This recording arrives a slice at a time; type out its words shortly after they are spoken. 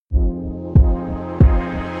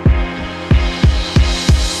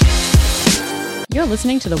You're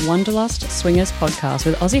listening to the Wanderlust Swingers podcast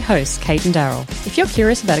with Aussie hosts Kate and Daryl. If you're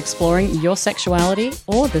curious about exploring your sexuality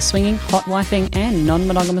or the swinging, hot wifing and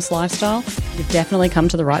non-monogamous lifestyle, you've definitely come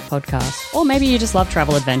to the right podcast. Or maybe you just love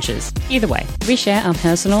travel adventures. Either way, we share our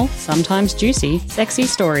personal, sometimes juicy, sexy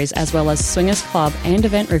stories as well as swingers club and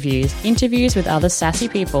event reviews, interviews with other sassy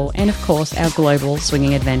people, and of course our global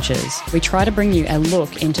swinging adventures. We try to bring you a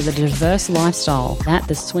look into the diverse lifestyle that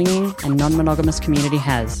the swinging and non-monogamous community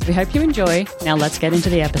has. We hope you enjoy. Now let's get into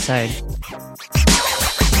the episode.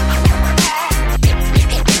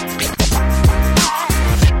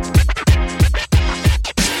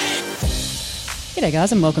 G'day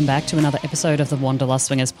guys, and welcome back to another episode of the Wanderlust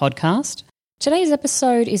Swingers podcast. Today's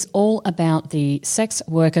episode is all about the sex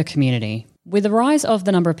worker community. With the rise of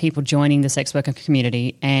the number of people joining the sex worker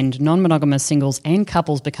community and non-monogamous singles and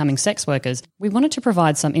couples becoming sex workers, we wanted to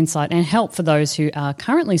provide some insight and help for those who are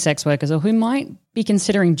currently sex workers or who might be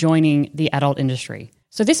considering joining the adult industry.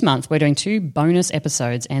 So this month we're doing 2 bonus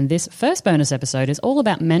episodes, and this first bonus episode is all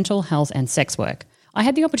about mental health and sex work. I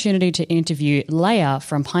had the opportunity to interview Leah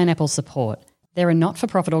from Pineapple Support. They're a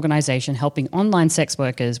not-for-profit organisation helping online sex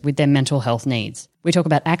workers with their mental health needs. We talk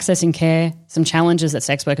about accessing care, some challenges that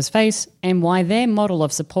sex workers face, and why their model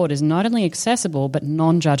of support is not only accessible but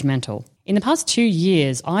non-judgmental. In the past 2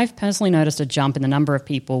 years, I've personally noticed a jump in the number of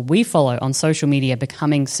people we follow on social media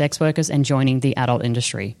becoming sex workers and joining the adult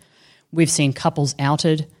industry. We've seen couples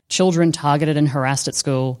outed, children targeted and harassed at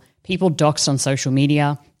school, people doxxed on social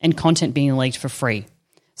media, and content being leaked for free.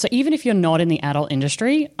 So even if you're not in the adult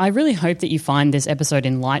industry, I really hope that you find this episode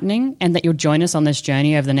enlightening and that you'll join us on this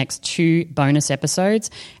journey over the next 2 bonus episodes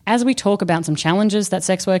as we talk about some challenges that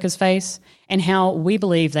sex workers face and how we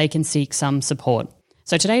believe they can seek some support.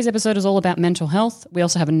 So today's episode is all about mental health. We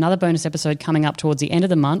also have another bonus episode coming up towards the end of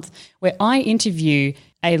the month where I interview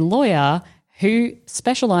a lawyer who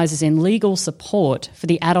specialises in legal support for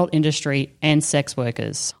the adult industry and sex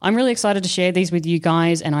workers. I'm really excited to share these with you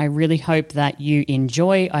guys, and I really hope that you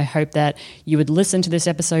enjoy. I hope that you would listen to this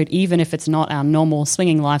episode even if it's not our normal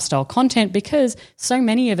swinging lifestyle content, because so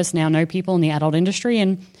many of us now know people in the adult industry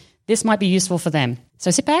and this might be useful for them.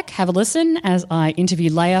 So sit back, have a listen as I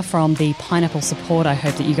interview Leah from the Pineapple Support. I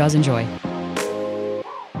hope that you guys enjoy.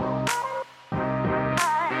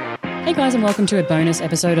 Hey guys, and welcome to a bonus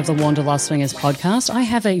episode of the Wanderlust Swingers podcast. I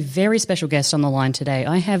have a very special guest on the line today.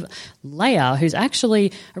 I have Leah, who's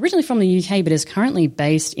actually originally from the UK but is currently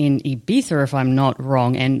based in Ibiza, if I'm not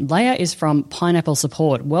wrong. And Leah is from Pineapple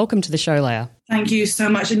Support. Welcome to the show, Leah. Thank you so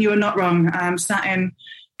much, and you are not wrong. I'm sat in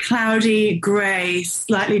cloudy, grey,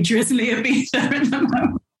 slightly drizzly Ibiza at the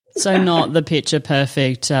moment. So not the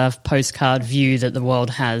picture-perfect postcard view that the world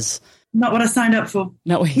has. Not what I signed up for.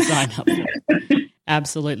 Not what you signed up for.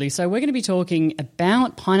 Absolutely. So we're going to be talking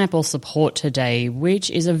about Pineapple Support today, which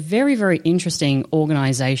is a very, very interesting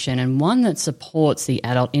organisation and one that supports the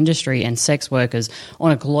adult industry and sex workers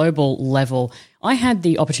on a global level. I had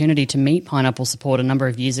the opportunity to meet Pineapple Support a number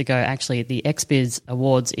of years ago, actually at the XBiz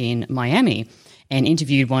Awards in Miami, and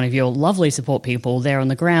interviewed one of your lovely support people there on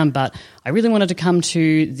the ground. But I really wanted to come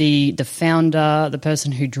to the founder, the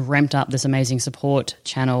person who dreamt up this amazing support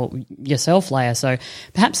channel, yourself, Leah. So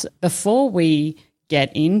perhaps before we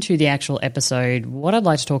get into the actual episode, what I'd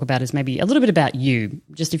like to talk about is maybe a little bit about you,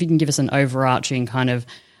 just if you can give us an overarching kind of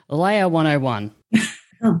Leah 101.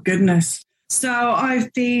 Oh, goodness. So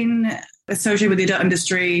I've been associated with the adult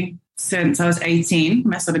industry since I was 18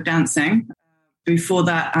 when I started dancing. Before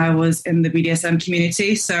that, I was in the BDSM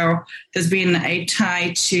community. So there's been a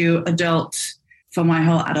tie to adult for my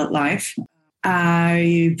whole adult life.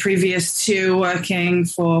 Previous to working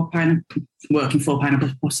for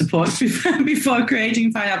Pineapple Support, before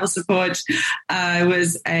creating Pineapple Support, I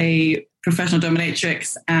was a professional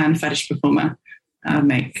dominatrix and fetish performer. I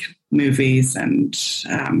make movies and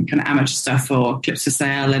kind of amateur stuff for Clips for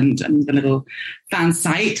Sale and the little fan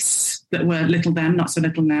sites that were little then, not so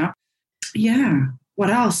little now. Yeah. What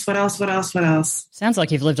else? Sounds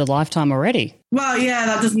like you've lived a lifetime already. Well, yeah,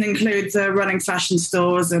 that doesn't include running fashion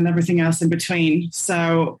stores and everything else in between.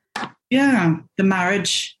 So, yeah, the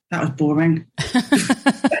marriage, that was boring.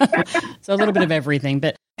 So a little bit of everything,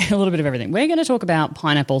 We're going to talk about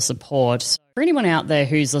Pineapple Support. For anyone out there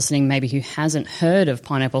who's listening, maybe who hasn't heard of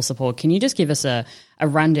Pineapple Support, can you just give us a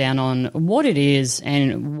rundown on what it is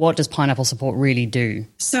and what does Pineapple Support really do?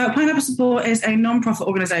 So Pineapple Support is a non-profit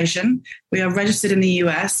organisation. We are registered in the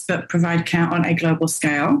US but provide care on a global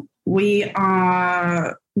scale. We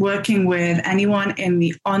are working with anyone in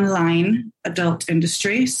the online adult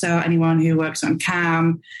industry, so anyone who works on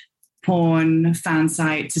cam, porn, fan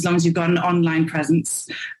sites, as long as you've got an online presence.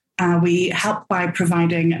 We help by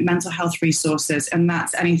providing mental health resources, and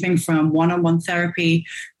that's anything from one-on-one therapy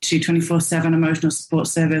to 24/7 emotional support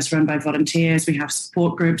service run by volunteers. We have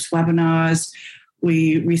support groups, webinars.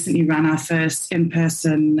 We recently ran our first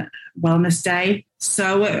in-person wellness day.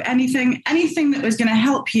 So anything that was going to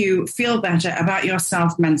help you feel better about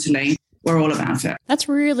yourself mentally, we're all about it. That's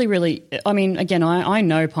really, really, I mean, again, I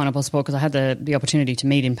know Pineapple Support because I had the opportunity to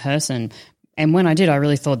meet in person. And when I did, I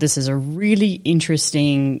really thought this is a really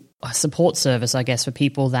interesting support service, I guess, for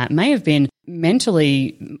people that may have been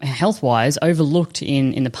mentally, health-wise, overlooked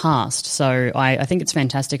in the past. So I think it's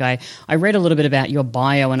fantastic. I read a little bit about your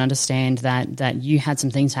bio and understand that you had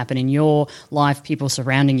some things happen in your life, people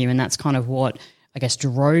surrounding you, and that's kind of what, I guess,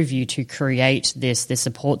 drove you to create this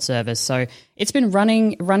support service. So it's been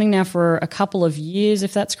running now for a couple of years,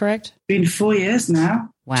 if that's correct? Been 4 years now,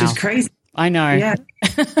 wow. Which is crazy. I know. Yeah.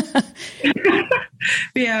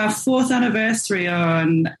 Be our 4th anniversary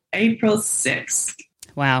on April 6th.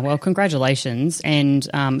 Wow. Well, congratulations. And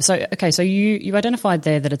so you identified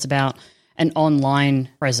there that it's about an online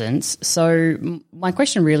presence. So my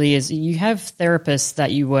question really is, you have therapists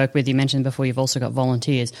that you work with. You mentioned before you've also got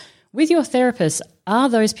volunteers. With your therapists, are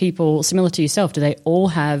those people similar to yourself? Do they all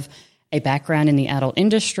have a background in the adult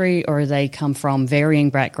industry, or do they come from varying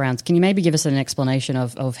backgrounds? Can you maybe give us an explanation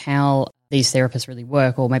of how these therapists really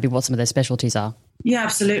work, or maybe what some of their specialties are? Yeah,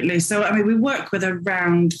 absolutely. So, I mean, we work with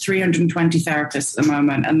around 320 therapists at the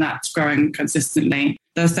moment, and that's growing consistently.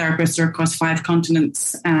 Those therapists are across 5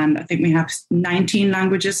 continents, and I think we have 19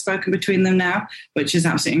 languages spoken between them now, which is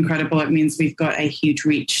absolutely incredible. It means we've got a huge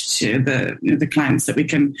reach to the clients that we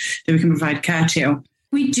can provide care to.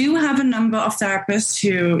 We do have a number of therapists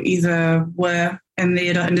who either were in the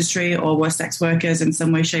adult industry or were sex workers in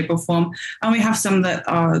some way, shape, or form, and we have some that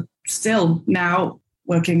are still now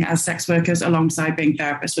working as sex workers alongside being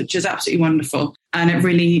therapists, which is absolutely wonderful. And it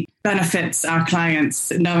really benefits our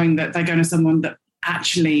clients knowing that they're going to someone that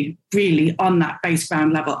actually really on that base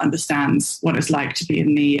ground level understands what it's like to be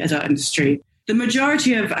in the adult industry. The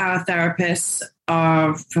majority of our therapists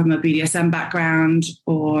are from a BDSM background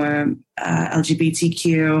or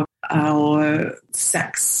LGBTQ or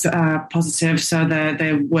sex positive. So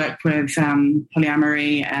they work with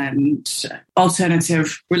polyamory and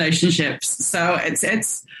alternative relationships. So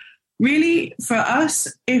it's really, for us,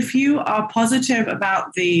 if you are positive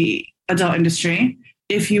about the adult industry,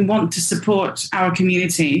 if you want to support our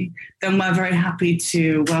community, then we're very happy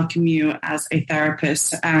to welcome you as a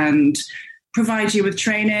therapist and provide you with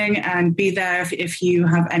training and be there if you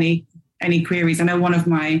have any queries. I know one of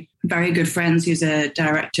my very good friends who's a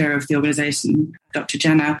director of the organization, Dr.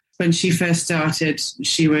 Jenna, when she first started,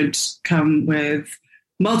 she would come with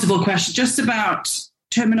multiple questions just about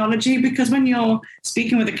terminology, because when you're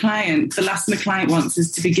speaking with a client, the last thing the client wants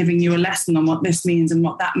is to be giving you a lesson on what this means and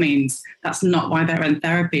what that means. That's not why they're in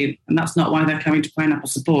therapy, and that's not why they're coming to Pineapple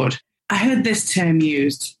Support. I heard this term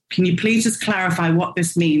used. Can you please just clarify what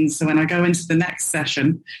this means so when I go into the next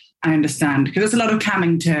session, I understand? Because there's a lot of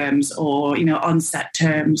camming terms or, onset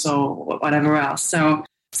terms or whatever else. So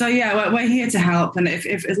yeah, we're here to help. And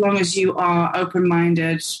if as long as you are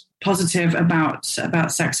open-minded, positive about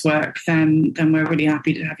sex work, then we're really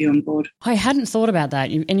happy to have you on board. I hadn't thought about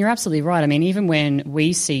that. And you're absolutely right. I mean, even when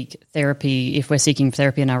we seek therapy, if we're seeking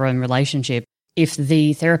therapy in our own relationship, if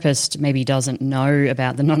the therapist maybe doesn't know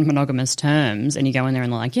about the non-monogamous terms and you go in there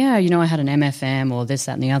and they're like, yeah, I had an MFM or this,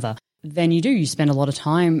 that, and the other, then you spend a lot of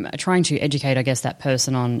time trying to educate, I guess, that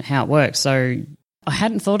person on how it works. So I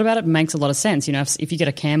hadn't thought about it. It makes a lot of sense. If you get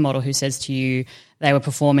a cam model who says to you they were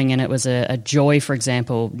performing and it was a joy, for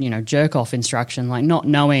example, jerk off instruction, like not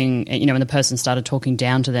knowing, when the person started talking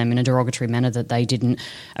down to them in a derogatory manner that they didn't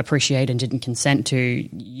appreciate and didn't consent to,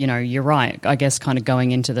 you're right. I guess kind of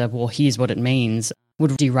going into here's what it means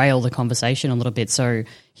would derail the conversation a little bit. So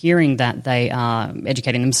hearing that they are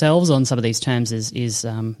educating themselves on some of these terms is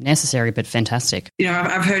necessary, but fantastic.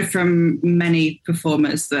 I've heard from many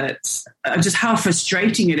performers that just how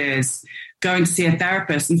frustrating it is going to see a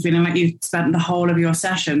therapist and feeling like you've spent the whole of your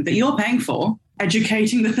session that you're paying for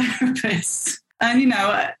educating the therapist. And,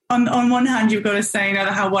 on one hand, you've got to say,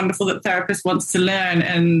 how wonderful that therapist wants to learn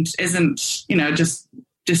and isn't, just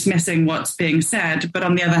dismissing what's being said. But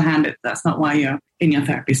on the other hand, that's not why you're in your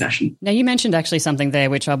therapy session. Now, you mentioned actually something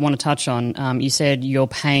there which I want to touch on. You said you're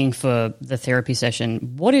paying for the therapy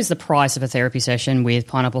session. What is the price of a therapy session with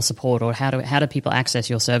Pineapple Support, or how do people access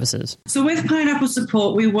your services? So with Pineapple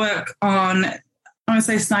Support, we work on, I want to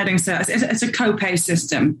say sliding service. It's a co-pay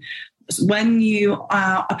system. When you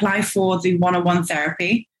apply for the one-on-one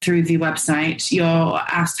therapy through the website, you're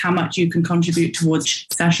asked how much you can contribute towards each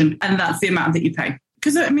session, and that's the amount that you pay.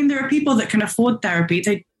 because I mean, there are people that can afford therapy.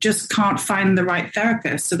 They just can't find the right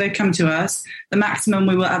therapist. So they come to us. The maximum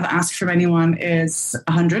we will ever ask from anyone is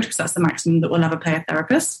 100, because that's the maximum that we'll ever pay a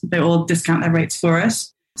therapist. They all discount their rates for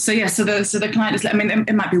us. So yeah, so the client is, I mean,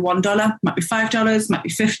 it might be $1, might be $5, might be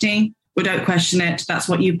 $50. We don't question it. That's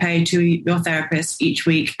what you pay to your therapist each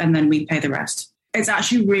week, and then we pay the rest. It's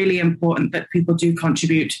actually really important that people do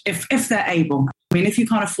contribute if they're able. I mean, if you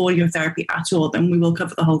can't afford your therapy at all, then we will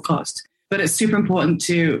cover the whole cost. But it's super important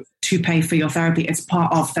to pay for your therapy. It's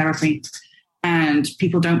part of therapy. And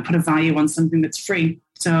people don't put a value on something that's free.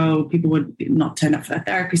 So people would not turn up for their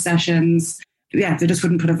therapy sessions. Yeah, they just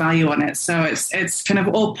wouldn't put a value on it. So it's kind of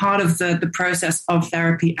all part of the process of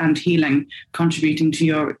therapy and healing, contributing to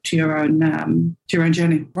your own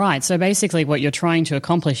journey. Right. So basically what you're trying to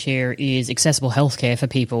accomplish here is accessible healthcare for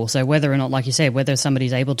people. So whether or not, like you said, whether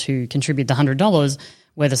somebody's able to contribute the $100,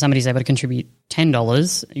 whether somebody's able to contribute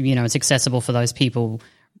 $10, it's accessible for those people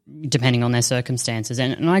depending on their circumstances.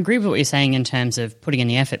 And I agree with what you're saying in terms of putting in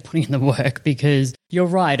the effort, putting in the work, because you're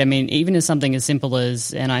right. I mean, even as something as simple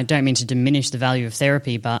as, and I don't mean to diminish the value of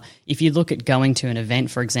therapy, but if you look at going to an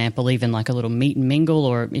event, for example, even like a little meet and mingle,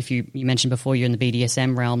 or if you mentioned before you're in the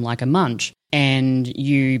BDSM realm, like a munch, and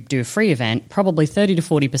you do a free event, probably 30 to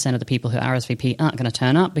 40% of the people who RSVP aren't going to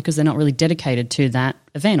turn up because they're not really dedicated to that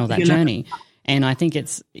event or that journey. And I think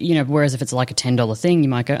it's, whereas if it's like a $10 thing, you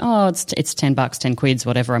might go, oh, it's $10, 10 quids,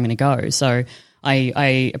 whatever, I'm going to go. So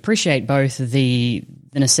I appreciate both the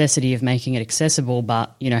necessity of making it accessible,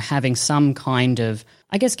 but, having some kind of,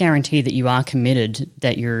 I guess, guarantee that you are committed,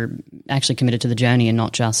 that you're actually committed to the journey and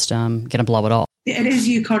not just going to blow it off. It is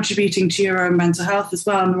you contributing to your own mental health as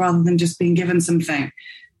well, rather than just being given something.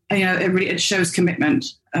 It shows commitment,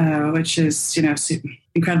 which is,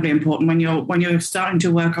 incredibly important when you're starting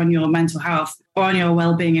to work on your mental health or on your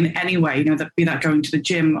well-being in any way, be that going to the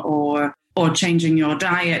gym or changing your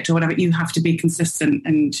diet or whatever. You have to be consistent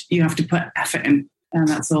and you have to put effort in, and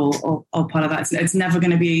that's all part of that. It's never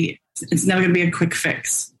going to be a quick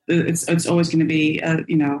fix. It's always going to be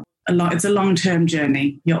it's a long-term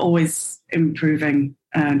journey. You're always improving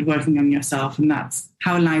and working on yourself, and that's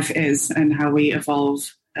how life is and how we evolve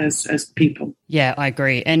as people. Yeah, I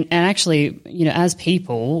agree. And actually, as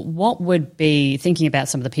people, what would be, thinking about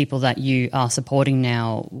some of the people that you are supporting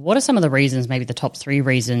now, what are some of the reasons, maybe the top 3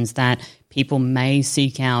 reasons that people may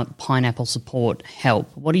seek out Pineapple Support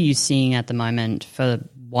help? What are you seeing at the moment for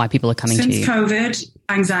why people are coming to you? Since COVID,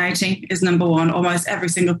 anxiety is number one. Almost every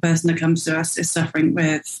single person that comes to us is suffering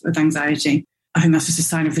with anxiety. I think that's just a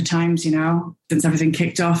sign of the times, since everything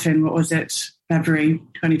kicked off in, February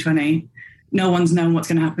 2020. No one's known what's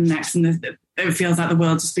going to happen next, and it feels like the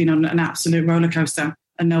world's just been on an absolute roller coaster,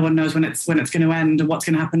 and no one knows when it's going to end or what's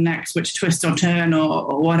going to happen next, which twist or turn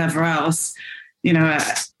or whatever else.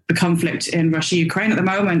 The conflict in Russia, Ukraine at the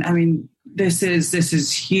moment. I mean, this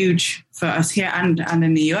is huge for us here and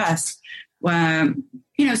in the US, where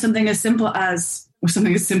something as simple as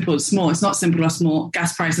small. It's not simple or small.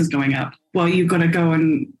 Gas prices going up. Well, you've got to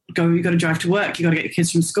you've got to drive to work. You've got to get your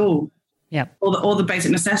kids from school. Yeah, all the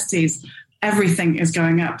basic necessities. Everything is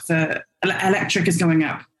going up. The electric is going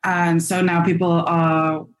up. And so now people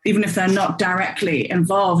are, even if they're not directly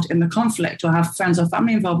involved in the conflict or have friends or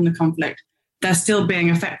family involved in the conflict, they're still being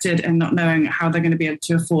affected and not knowing how they're going to be able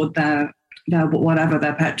to afford their whatever,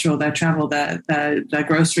 their petrol, their travel, their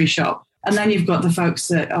grocery shop. And then you've got the folks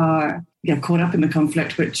that are caught up in the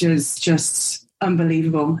conflict, which is just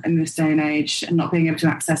unbelievable in this day and age, and not being able to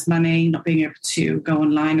access money, not being able to go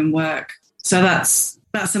online and work. So that's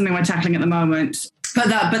something we're tackling at the moment. But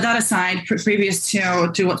that aside, previous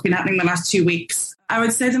to what's been happening the last 2 weeks, I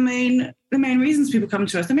would say the main reason people come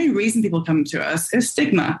to us is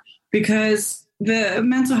stigma, because the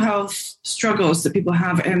mental health struggles that people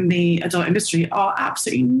have in the adult industry are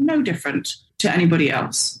absolutely no different to anybody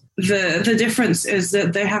else. The difference is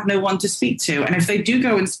that they have no one to speak to. And if they do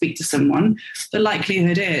go and speak to someone, the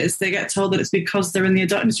likelihood is they get told that it's because they're in the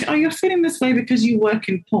adult industry. Oh, you're feeling this way because you work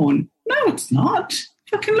in porn. No, it's not.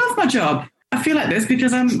 I fucking love my job. I feel like this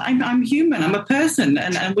because I'm human. I'm a person,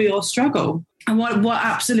 and we all struggle. And what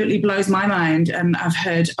absolutely blows my mind, and I've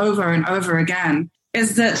heard over and over again,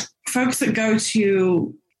 is that folks that go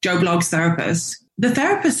to Joe Blogg's therapist, the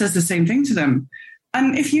therapist says the same thing to them.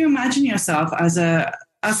 And if you imagine yourself as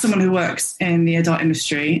someone who works in the adult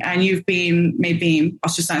industry, and you've been maybe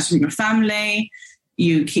ostracized from your family,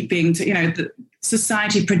 you keep being, the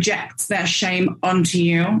society projects their shame onto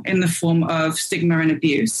you in the form of stigma and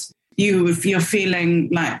abuse. if you're feeling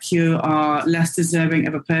like you are less deserving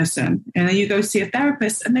of a person, and then you go see a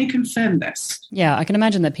therapist and they confirm this. Yeah, I can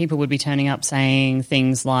imagine that people would be turning up saying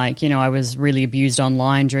things like, I was really abused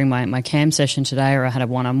online during my CAM session today, or I had a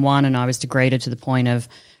one-on-one and I was degraded to the point of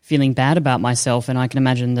feeling bad about myself. And I can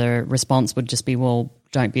imagine the response would just be, well,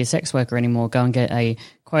 don't be a sex worker anymore, go and get a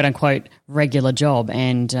quote-unquote regular job.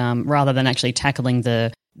 And rather than actually tackling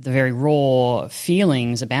the very raw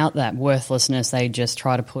feelings about that worthlessness, they just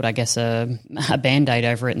try to put, I guess, a Band-Aid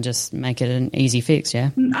over it and just make it an easy fix,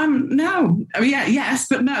 yeah? No. Yes,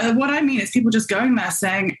 but no. What I mean is people just going there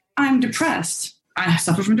saying, I'm depressed, I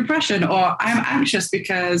suffer from depression, or I'm anxious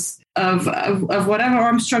because of whatever, or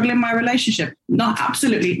I'm struggling in my relationship.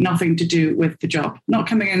 Absolutely nothing to do with the job. Not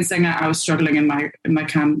coming in saying I was struggling in my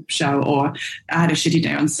CAM show, or I had a shitty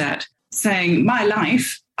day on set. Saying, my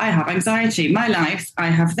life, I have anxiety. My life, I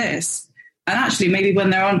have this. And actually, maybe when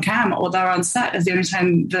they're on cam or they're on set is the only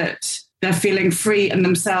time that they're feeling free and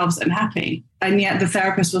themselves and happy. And yet the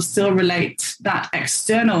therapist will still relate that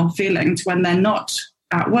external feeling to when they're not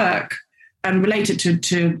at work and relate it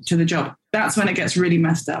to the job. That's when it gets really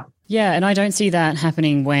messed up. Yeah, and I don't see that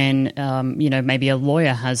happening when, maybe a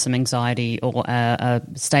lawyer has some anxiety, or a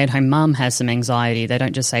stay-at-home mum has some anxiety. They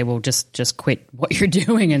don't just say, well, just quit what you're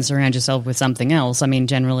doing and surround yourself with something else. I mean,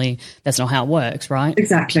 generally, that's not how it works, right?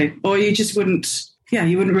 Exactly. Or you just wouldn't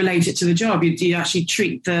relate it to the job. You actually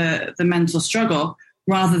treat the mental struggle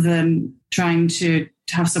rather than trying to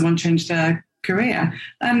have someone change their career.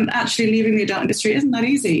 And actually leaving the adult industry isn't that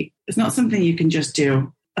easy. It's not something you can just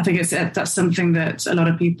do. I think that's something that a lot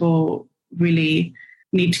of people really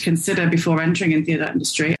need to consider before entering into the adult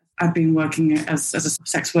industry. I've been working as a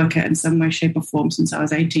sex worker in some way, shape or form since I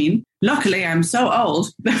was 18. Luckily, I'm so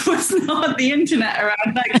old, there was not the internet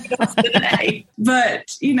around like today.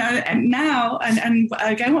 But, and now, and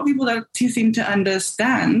again, what people don't seem to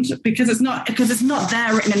understand, because it's not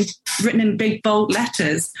there written in big, bold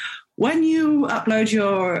letters. When you upload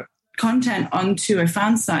your content onto a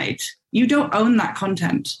fan site, you don't own that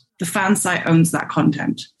content. The fan site owns that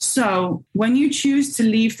content. So when you choose to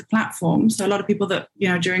leave the platform, so a lot of people that,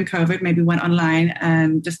 during COVID maybe went online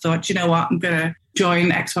and just thought, you know what, I'm going to join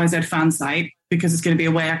XYZ fan site because it's going to be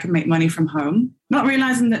a way I can make money from home. Not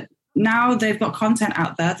realizing that now they've got content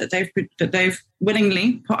out there that they've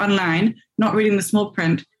willingly put online, not reading the small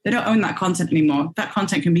print. They don't own that content anymore. That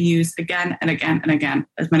content can be used again and again and again,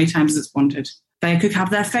 as many times as it's wanted. They could have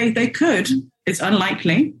their face. They could. It's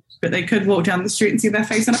unlikely, but they could walk down the street and see their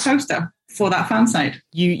face on a poster for that fan site.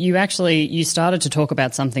 You started to talk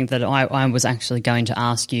about something that I was actually going to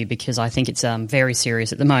ask you, because I think it's very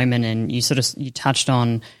serious at the moment, and you touched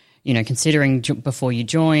on, considering before you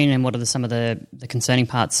join and what are some of the concerning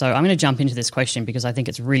parts. So I'm going to jump into this question because I think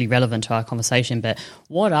it's really relevant to our conversation. But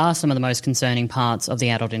what are some of the most concerning parts of the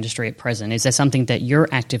adult industry at present? Is there something that you're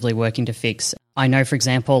actively working to fix? I know, for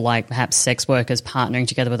example, like perhaps sex workers partnering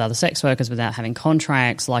together with other sex workers without having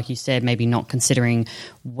contracts, like you said, maybe not considering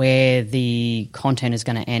where the content is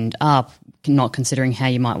going to end up, not considering how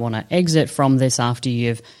you might want to exit from this after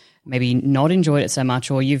you've maybe not enjoyed it so much,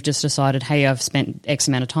 or you've just decided, hey, I've spent X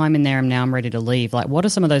amount of time in there and now I'm ready to leave. Like, what are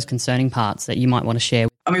some of those concerning parts that you might want to share?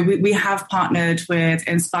 I mean, we have partnered with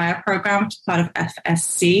Inspire program, which is part of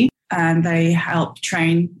FSC, and they help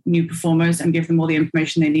train new performers and give them all the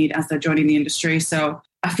information they need as they're joining the industry. So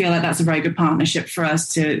I feel like that's a very good partnership for us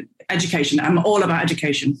to education. I'm all about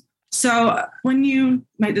education. So when you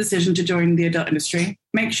make the decision to join the adult industry,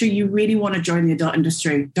 make sure you really want to join the adult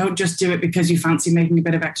industry. Don't just do it because you fancy making a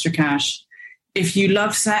bit of extra cash. If you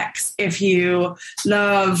love sex, if you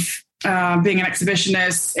love being an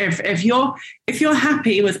exhibitionist, if you're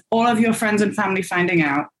happy with all of your friends and family finding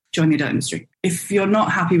out, join the adult industry. If you're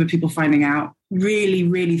not happy with people finding out, really,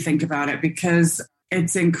 really think about it, because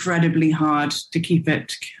it's incredibly hard to keep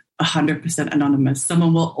it 100% anonymous.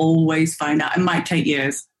 Someone will always find out. It might take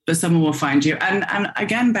years, but someone will find you. And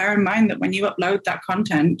again, bear in mind that when you upload that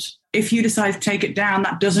content, if you decide to take it down,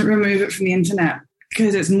 that doesn't remove it from the internet,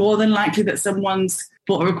 because it's more than likely that someone's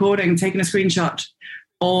bought a recording, taken a screenshot,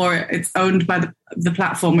 or it's owned by the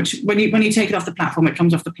platform, which when you take it off the platform, it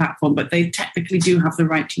comes off the platform, but they technically do have the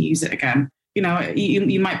right to use it again.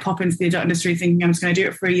 You might pop into the adult industry thinking, I'm just going to do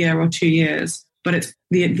it for a year or 2 years, but it's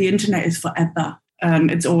the internet is forever.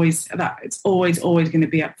 It's always going to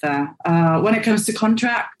be up there. When it comes to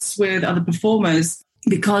contracts with other performers,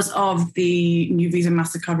 because of the new Visa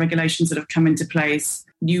MasterCard regulations that have come into place,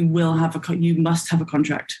 you must have a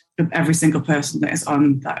contract with every single person that is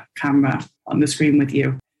on that camera on the screen with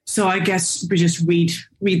you. So I guess we just read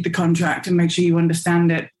the contract and make sure you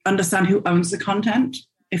understand it. Understand who owns the content.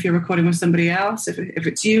 If you're recording with somebody else, if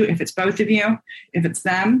it's you, if it's both of you, if it's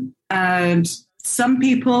them, And some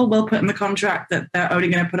people will put in the contract that they're only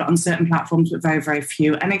going to put it on certain platforms, but very, very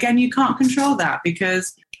few. And again, you can't control that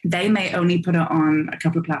because they may only put it on a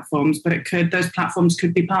couple of platforms, but those platforms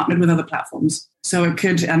could be partnered with other platforms. So it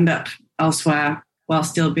could end up elsewhere while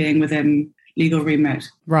still being within legal remit.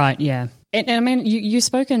 Right, yeah. And I mean, you've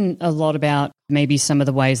spoken a lot about maybe some of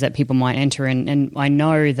the ways that people might enter, and I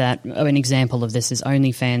know that an example of this is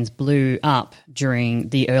OnlyFans blew up during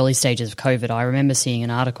the early stages of COVID. I remember seeing an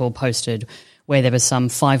article posted where there was some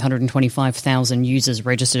 525,000 users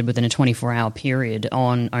registered within a 24-hour period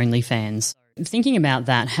on OnlyFans. Thinking about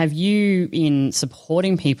that, have you, in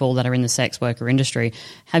supporting people that are in the sex worker industry,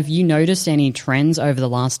 have you noticed any trends over the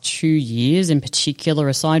last 2 years in particular,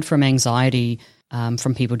 aside from anxiety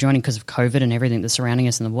from people joining because of COVID and everything that's surrounding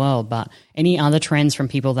us in the world, but any other trends from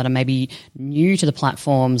people that are maybe new to the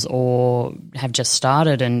platforms or have just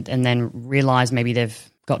started and then realised maybe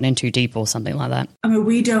they've gotten in too deep or something like that? I mean,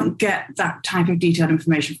 we don't get that type of detailed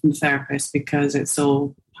information from the therapist because it's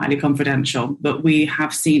all highly confidential, but we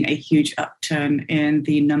have seen a huge upturn in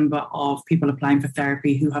the number of people applying for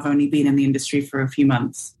therapy who have only been in the industry for a few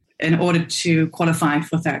months. In order to qualify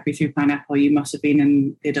for therapy through Pineapple, you must have been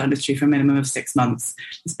in the adult industry for a minimum of 6 months.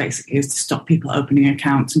 This basically is to stop people opening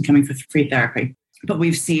accounts and coming for free therapy. But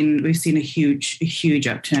we've seen a huge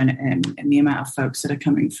upturn in the amount of folks that are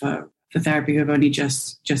coming for therapy who have only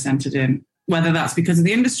just entered in, whether that's because of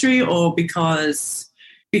the industry or because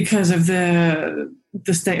of the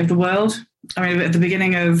state of the world. I mean, at the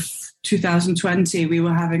beginning of 2020, we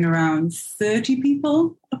were having around 30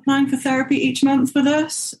 people applying for therapy each month with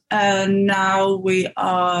us. And now we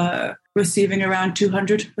are receiving around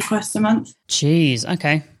 200 requests a month. Jeez,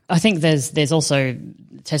 okay. I think there's also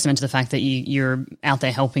testament to the fact that you're out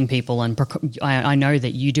there helping people. And I know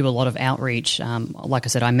that you do a lot of outreach. Like I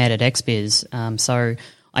said, I met at XBiz. So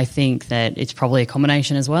I think that it's probably a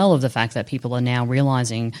combination as well of the fact that people are now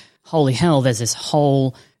realizing, holy hell, there's this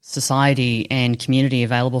whole society and community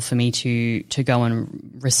available for me to go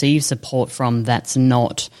and receive support from that's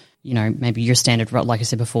not, you know, maybe your standard, like I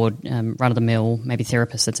said before, run-of-the-mill, maybe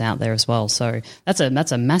therapist that's out there as well. So that's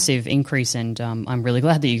a massive increase, and I'm really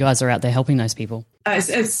glad that you guys are out there helping those people. I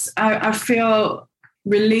feel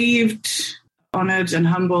relieved, honoured and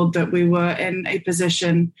humbled that we were in a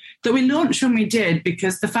position that we launched when we did,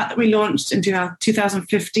 because the fact that we launched in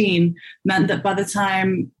 2015 meant that by the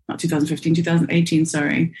time, not 2015, 2018,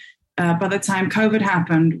 sorry, by the time COVID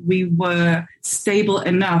happened, we were stable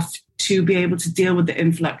enough to be able to deal with the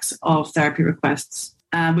influx of therapy requests.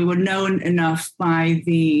 We were known enough by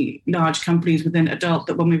the large companies within adult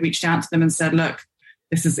that when we reached out to them and said, look,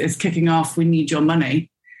 this is kicking off, we need your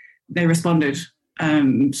money, they responded.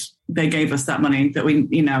 And they gave us that money that we,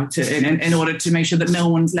 you know, in order to make sure that no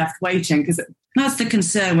one's left waiting. Because that's the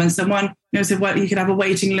concern when someone, you know, said, well, you could have a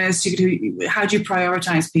waiting list. How do you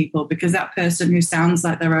prioritize people? Because that person who sounds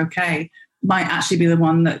like they're okay might actually be the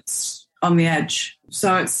one that's on the edge.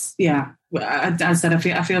 So it's, yeah, as I said,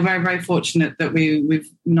 I feel very, very fortunate that we've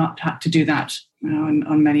not had to do that, you know,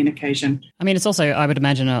 on many an occasion. I mean, it's also, I would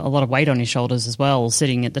imagine, a lot of weight on your shoulders as well,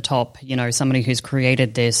 sitting at the top, you know, somebody who's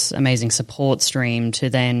created this amazing support stream to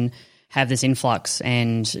then have this influx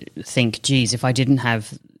and think, geez, if I didn't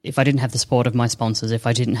have the support of my sponsors, if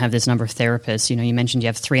I didn't have this number of therapists, you know, you mentioned you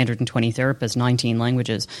have 320 therapists, 19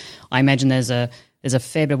 languages. I imagine there's a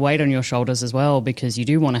fair bit of weight on your shoulders as well, because you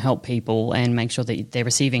do want to help people and make sure that they're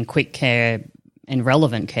receiving quick care and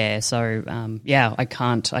relevant care. So, yeah, I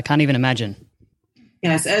can't even imagine.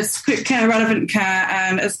 Yes, it's quick care, relevant care,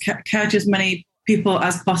 and as care to as many people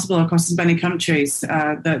as possible across as many countries.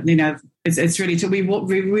 That, you know, it's really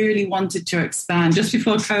we really wanted to expand. Just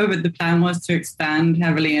before COVID, the plan was to expand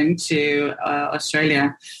heavily into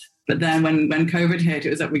Australia. But then when COVID hit, it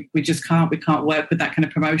was that we just can't work with that kind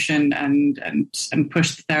of promotion and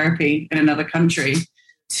push the therapy in another country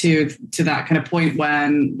to that kind of point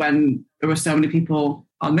when there were so many people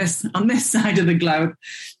on this side of the globe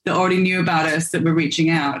that already knew about us that were reaching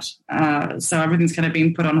out. So everything's kind of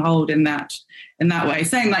been put on hold in that way.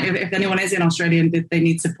 Saying that if anyone is in Australia and they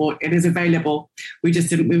need support, it is available. We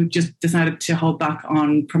just decided to hold back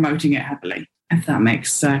on promoting it heavily. If that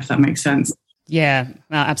makes sense. Yeah,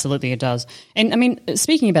 absolutely it does. And I mean,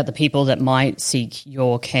 speaking about the people that might seek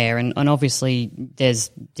your care, and obviously there's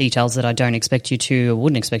details that I don't expect you to or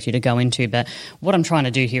wouldn't expect you to go into, but what I'm trying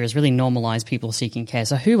to do here is really normalize people seeking care.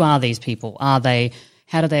 So who are these people? How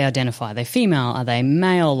do they identify? Are they female? Are they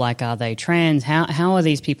male? Like, are they trans? How are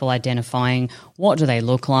these people identifying? What do they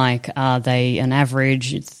look like? Are they an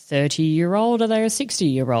average 30-year-old? Are they a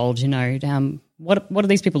 60-year-old? You know, what do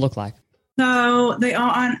these people look like? So they are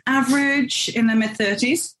on average in their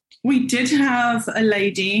mid-30s. We did have a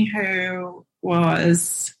lady who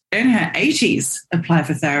was in her 80s apply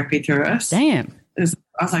for therapy through us. Damn. I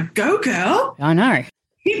was like, go girl. I know.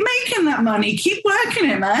 Keep making that money. Keep working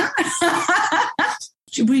it, man.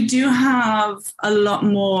 We do have a lot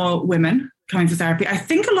more women coming for therapy. I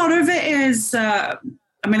think a lot of it is,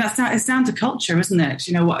 it's down to culture, isn't it?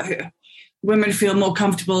 You know what? Women feel more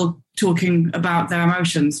comfortable talking about their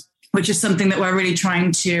emotions, which is something that we're really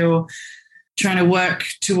trying to work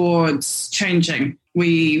towards changing.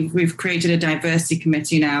 We've created a diversity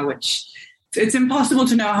committee now, which it's impossible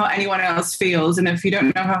to know how anyone else feels. And if you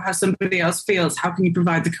don't know how somebody else feels, how can you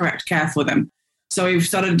provide the correct care for them? So we've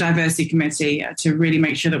started a diversity committee to really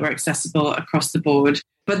make sure that we're accessible across the board.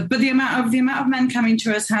 But the amount of men coming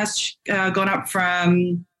to us has gone up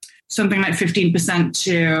from something like 15%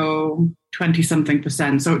 to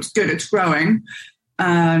 20-something%. So it's good, it's growing.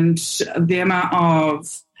 And the amount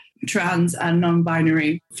of trans and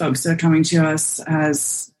non-binary folks that are coming to us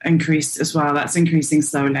has increased as well. That's increasing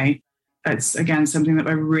slowly. It's, again, something that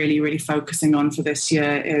we're really, really focusing on for this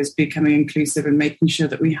year is becoming inclusive and making sure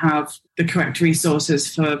that we have the correct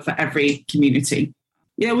resources for every community.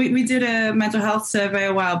 Yeah, we did a mental health survey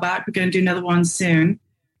a while back. We're going to do another one soon.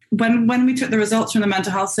 When we took the results from the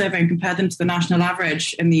mental health survey and compared them to the national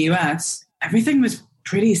average in the US, everything was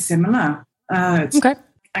pretty similar. Okay.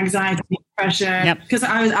 Anxiety, depression. Because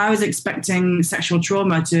I was expecting sexual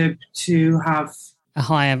trauma to have a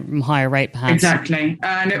higher rate, perhaps. Exactly.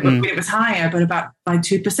 And it was higher, but about by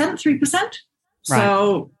 2%, 3%.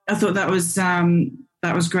 So I thought that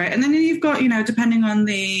was great. And then you've got, depending on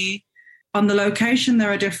the location, there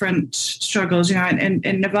are different struggles.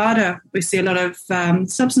 In Nevada, we see a lot of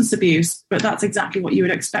substance abuse, but that's exactly what you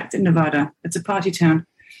would expect in Nevada. It's a party town.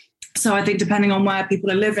 So I think depending on where people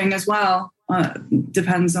are living as well,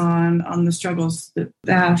 depends on the struggles that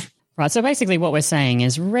they have. Right, so basically what we're saying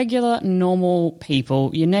is regular, normal people,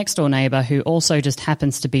 your next door neighbour who also just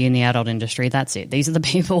happens to be in the adult industry, that's it. These are the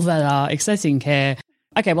people that are accessing care.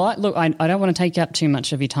 Okay, well, look, I don't want to take up too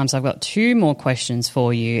much of your time, so I've got two more questions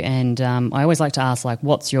for you. And I always like to ask,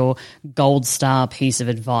 what's your gold star piece of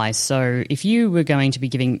advice? So if you were going to be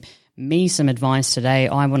giving me some advice today,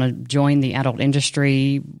 I want to join the adult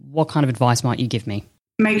industry, what kind of advice might you give me?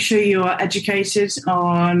 Make sure you are educated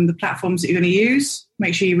on the platforms that you're going to use.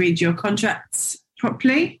 Make sure you read your contracts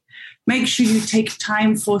properly. Make sure you take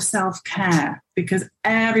time for self-care, because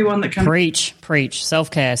everyone that comes... Preach.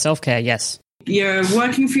 Self-care, yes. You're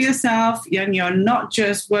working for yourself, and you're not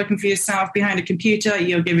just working for yourself behind a computer.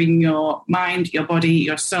 You're giving your mind, your body,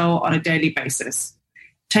 your soul on a daily basis.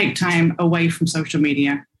 Take time away from social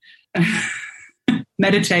media.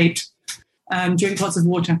 Meditate. Drink lots of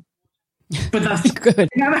water. But that's good.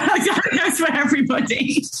 That's for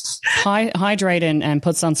everybody. Hydrate and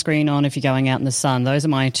put sunscreen on if you're going out in the sun. Those are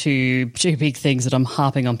my two big things that I'm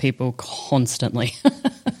harping on people constantly.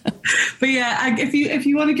 But yeah, if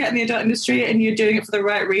you want to get in the adult industry and you're doing it for the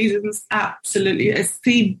right reasons, absolutely, it's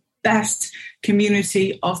the best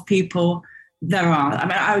community of people there are. I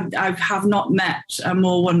mean, I have not met a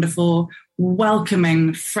more wonderful,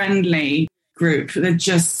 welcoming, friendly group. They're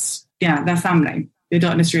just, they're family. The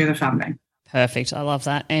adult industry are the family. Perfect. I love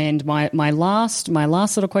that. And my last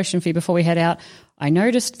little question for you before we head out, I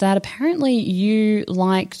noticed that apparently you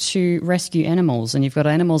like to rescue animals and you've got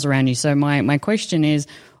animals around you. So my question is,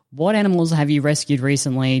 what animals have you rescued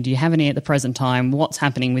recently? Do you have any at the present time? What's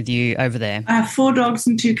happening with you over there? I have 4 dogs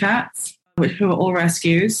and 2 cats, who are all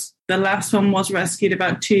rescues. The last one was rescued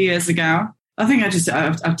about 2 years ago. I think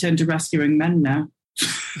I've turned to rescuing men now.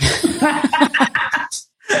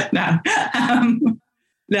 No.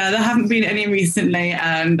 No, there haven't been any recently,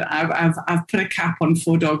 and I've put a cap on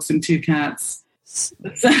 4 dogs and 2 cats.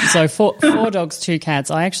 So 4 dogs, 2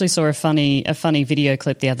 cats. I actually saw a funny video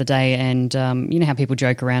clip the other day, and you know how people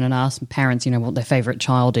joke around and ask parents, what their favourite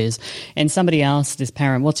child is, and somebody asked this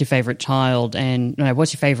parent, "What's your favourite child?" and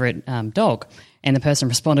 "What's your favourite dog?" And the person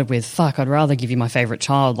responded with, "Fuck, I'd rather give you my favourite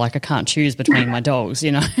child. Like I can't choose between my dogs,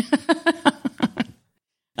 And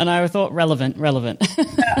I thought relevant.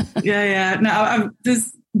 Yeah. No,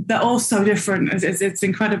 they're all so different. It's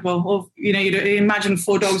incredible. Or, you imagine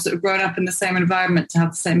 4 dogs that have grown up in the same environment to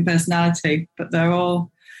have the same personality, but they're all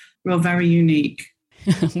very unique.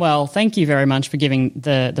 Well, thank you very much for giving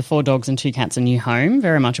the 4 dogs and 2 cats a new home.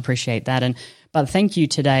 Very much appreciate that. But thank you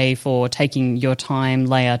today for taking your time,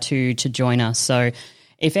 Leah, to join us. So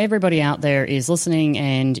if everybody out there is listening,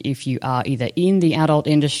 and if you are either in the adult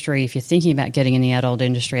industry, if you're thinking about getting in the adult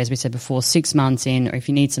industry, as we said before, 6 months in, or if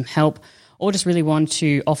you need some help or just really want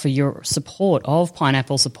to offer your support of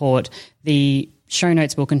Pineapple Support, the Show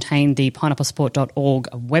notes will contain the pineapple-support.org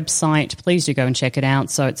website. Please do go and check it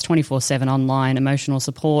out. So it's 24/7 online emotional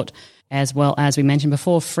support, as well as we mentioned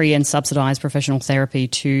before, free and subsidised professional therapy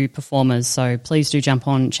to performers. So please do jump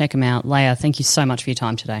on, check them out. Leah, thank you so much for your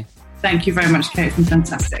time today. Thank you very much, Kate. It's been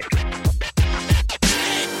fantastic.